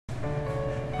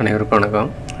அனைவருக்கும் வணக்கம்.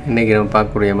 இன்றைக்கி நம்ம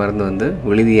பார்க்கக்கூடிய மருந்து வந்து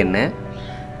விழுதி எண்ணெய்.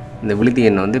 இந்த விழுதி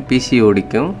எண்ணெய் வந்து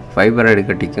பிசிஓடிக்கும் ஃபைப்ராய்டு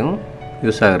கட்டிக்கும்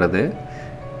யூஸ் ஆகிறது.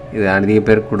 இது அதிக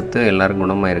பேர் கொடுத்து எல்லோரும்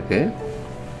குணமாக இருக்குது.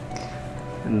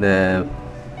 இந்த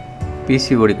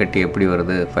பிசிஓடி கட்டி எப்படி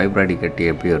வருது, ஃபைப்ராய்டு கட்டி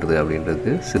எப்படி வருது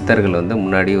அப்படின்றது சித்தர்கள் வந்து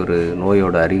முன்னாடி ஒரு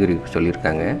நோயோட அறிகுறி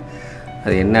சொல்லியிருக்காங்க.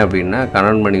 அது என்ன அப்படின்னா,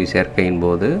 கணவன் மனைவி சேர்க்கையின்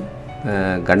போது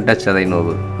கண்டச்சதை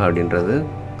நோவு அப்படின்றது,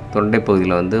 தொண்டை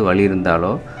பகுதியில் வந்து வலி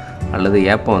இருந்தாலோ அல்லது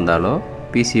ஏப்பம் வந்தாலோ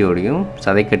பிசிஓடியும்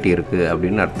சதைக்கட்டி இருக்குது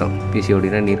அப்படின்னு அர்த்தம்.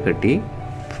 பிசிஓடினா நீர்க்கட்டி,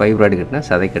 ஃபைப்ராய்டு கட்டினா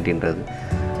சதைக்கட்டின்றது.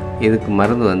 இதுக்கு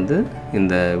மருந்து வந்து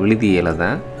இந்த விழுதி இலை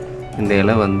தான். இந்த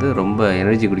இலை வந்து ரொம்ப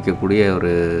எனர்ஜி குடிக்கக்கூடிய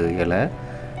ஒரு இலை.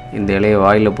 இந்த இலையை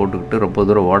வாயில் போட்டுக்கிட்டு ரொம்ப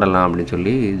தூரம் ஓடலாம் அப்படின்னு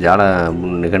சொல்லி ஜால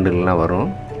நிகண்டுகள்லாம் வரும்.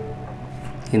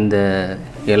 இந்த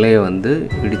இலையை வந்து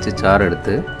இடித்து சாறு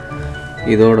எடுத்து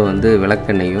இதோடு வந்து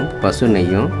விளக்கெண்ணெயும் பசு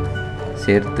நெய்யும்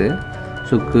சேர்த்து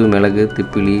சுக்கு, மிளகு,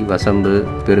 திப்பிலி, வசம்பு,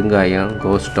 பெருங்காயம்,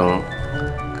 கோஷ்டம்,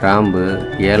 கிராம்பு,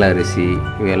 ஏல அரிசி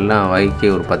இவையெல்லாம் வகைக்கு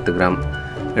ஒரு 10 கிராம்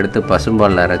எடுத்து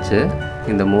பசும்பாலில் அரைச்சி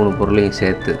இந்த 3 பொருளையும்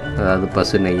சேர்த்து, அதாவது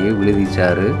பசு நெய், விழுதி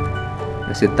சாறு,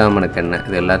 சித்தாமணக்கெண்ணெய்,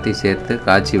 இது எல்லாத்தையும் சேர்த்து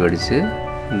காய்ச்சி வடித்து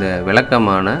இந்த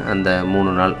விளக்கமான அந்த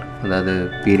 3 நாள், அதாவது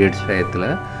பீரியட்ஸ் டயத்தில்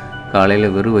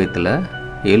காலையில் வெறும் வயிற்றில்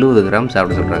 70 கிராம்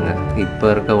சாப்பிட சொல்கிறாங்க. இப்போ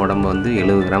இருக்க உடம்பு வந்து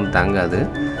 70 கிராம் தாங்காது,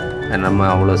 நம்ம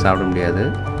அவ்வளோ சாப்பிட முடியாது.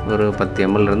 ஒரு 10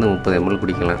 ml 30 ml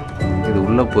குடிக்கலாம். இது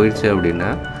உள்ளே போயிடுச்சு அப்படின்னா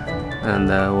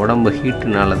அந்த உடம்பு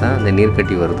ஹீட்டுனால தான் அந்த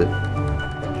நீர்க்கட்டி வருது.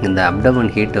 இந்த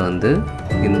அப்டமன் ஹீட்டை வந்து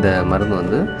இந்த மருந்து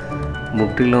வந்து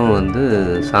முற்றிலும் வந்து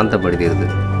சாந்தப்படுத்திடுது.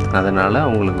 அதனால்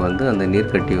அவங்களுக்கு வந்து அந்த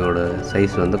நீர்க்கட்டியோட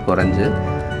சைஸ் வந்து குறைஞ்சி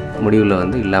முடிவில்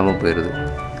வந்து இல்லாமல் போயிடுது.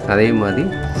 அதே மாதிரி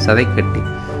சதைக்கட்டி,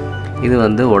 இது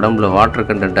வந்து உடம்புல வாட்டர்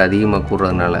கண்டென்ட் அதிகமாக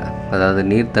கூடுறதுனால, அதாவது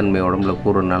நீர்த்தன்மை உடம்புல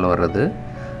கூடுறதுனால வர்றது.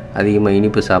 அதிகமாக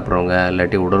இனிப்பு சாப்பிட்றவங்க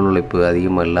இல்லாட்டி உடல் உழைப்பு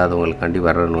அதிகமாக இல்லாதவங்களுக்காண்டி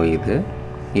வர்ற நோய் இது.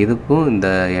 இதுக்கும் இந்த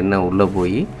எண்ணெய் உள்ளே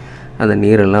போய் அந்த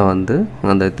நீரெல்லாம் வந்து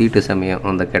அந்த தீட்டு சமயம்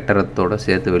அந்த கெட்ட ரத்தத்தோடு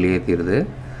சேர்த்து வெளியேற்றிடுது.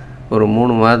 ஒரு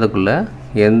 3 மாதத்துக்குள்ளே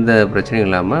எந்த பிரச்சனையும்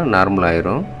இல்லாமல் நார்மல்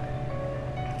ஆயிரும்.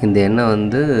 இந்த எண்ணெய்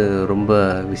வந்து ரொம்ப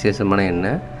விசேஷமான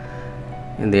எண்ணெய்.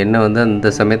 இந்த எண்ணெய் வந்து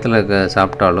அந்த சமயத்தில்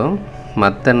சாப்பிட்டாலும்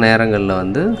மற்ற நேரங்களில்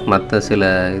வந்து மற்ற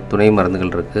சில துணை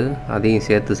மருந்துகள் இருக்குது, அதையும்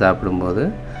சேர்த்து சாப்பிடும்போது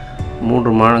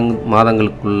 3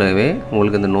 மாதங்களுக்குள்ளவே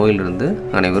உங்களுக்கு இந்த நோயிலிருந்து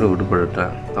அனைவரும்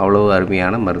விடுபடுறாங்க. அவ்வளோ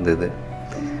அருமையான மருந்து இது.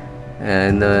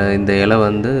 இந்த இலை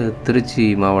வந்து திருச்சி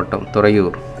மாவட்டம்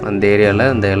துறையூர் அந்த ஏரியாவில்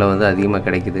இந்த இலை வந்து அதிகமாக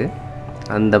கிடைக்குது.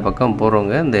 அந்த பக்கம்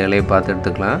போகிறவங்க இந்த இலையை பார்த்து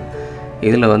எடுத்துக்கலாம்.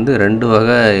 இதில் வந்து 2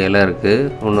 வகை இலை இருக்குது.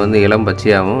 ஒன்று வந்து இளம்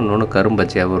பச்சையாகவும், இன்னொன்று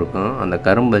கரும்பச்சையாகவும் இருக்கும். அந்த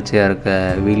கரும்பச்சையாக இருக்க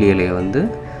வீலி இலையை வந்து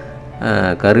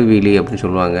கருவீலி அப்படின்னு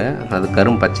சொல்லுவாங்க. அது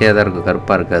கரும்பச்சையாக தான் இருக்கும்,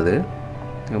 கருப்பாக இருக்காது.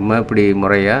 நம்ம இப்படி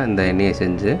முறையாக இந்த எண்ணெயை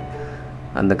செஞ்சு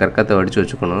அந்த கற்கத்தை வடித்து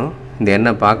வச்சுக்கணும். இந்த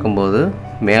எண்ணெய் பார்க்கும்போது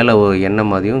மேலே ஒரு எண்ணெய்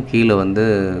மாதிரியும் கீழே வந்து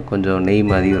கொஞ்சம் நெய்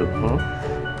மாதிரியும் இருக்கும்.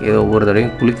 இதை ஒவ்வொரு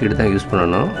தடவையும் குலுக்கிட்டு தான் யூஸ்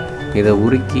பண்ணணும். இதை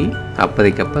உருக்கி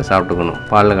அப்போதைக்கப்போ சாப்பிட்டுக்கணும்.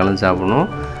 பாலில் கலந்து சாப்பிடணும்.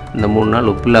 இந்த 3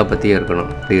 நாள் உப்பில்லா பற்றியே இருக்கணும்.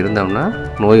 இப்படி இருந்தோம்னா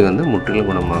நோய் வந்து முற்றிலும்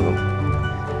குணமாகும்.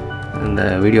 இந்த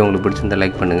வீடியோ உங்களுக்கு பிடிச்சிருந்தால்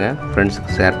லைக் பண்ணுங்கள்,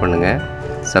 ஃப்ரெண்ட்ஸுக்கு ஷேர் பண்ணுங்கள்,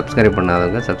 சப்ஸ்கிரைப்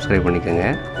பண்ணாதவங்க சப்ஸ்கிரைப் பண்ணிக்கோங்க.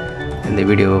 இந்த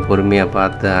வீடியோவை பொறுமையாக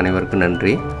பார்த்த அனைவருக்கும்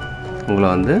நன்றி. உங்களை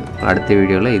வந்து அடுத்த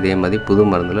வீடியோவில் இதே மாதிரி புது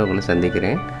மருந்தில் உங்களை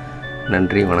சந்திக்கிறேன்.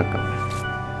 நன்றி, வணக்கம்.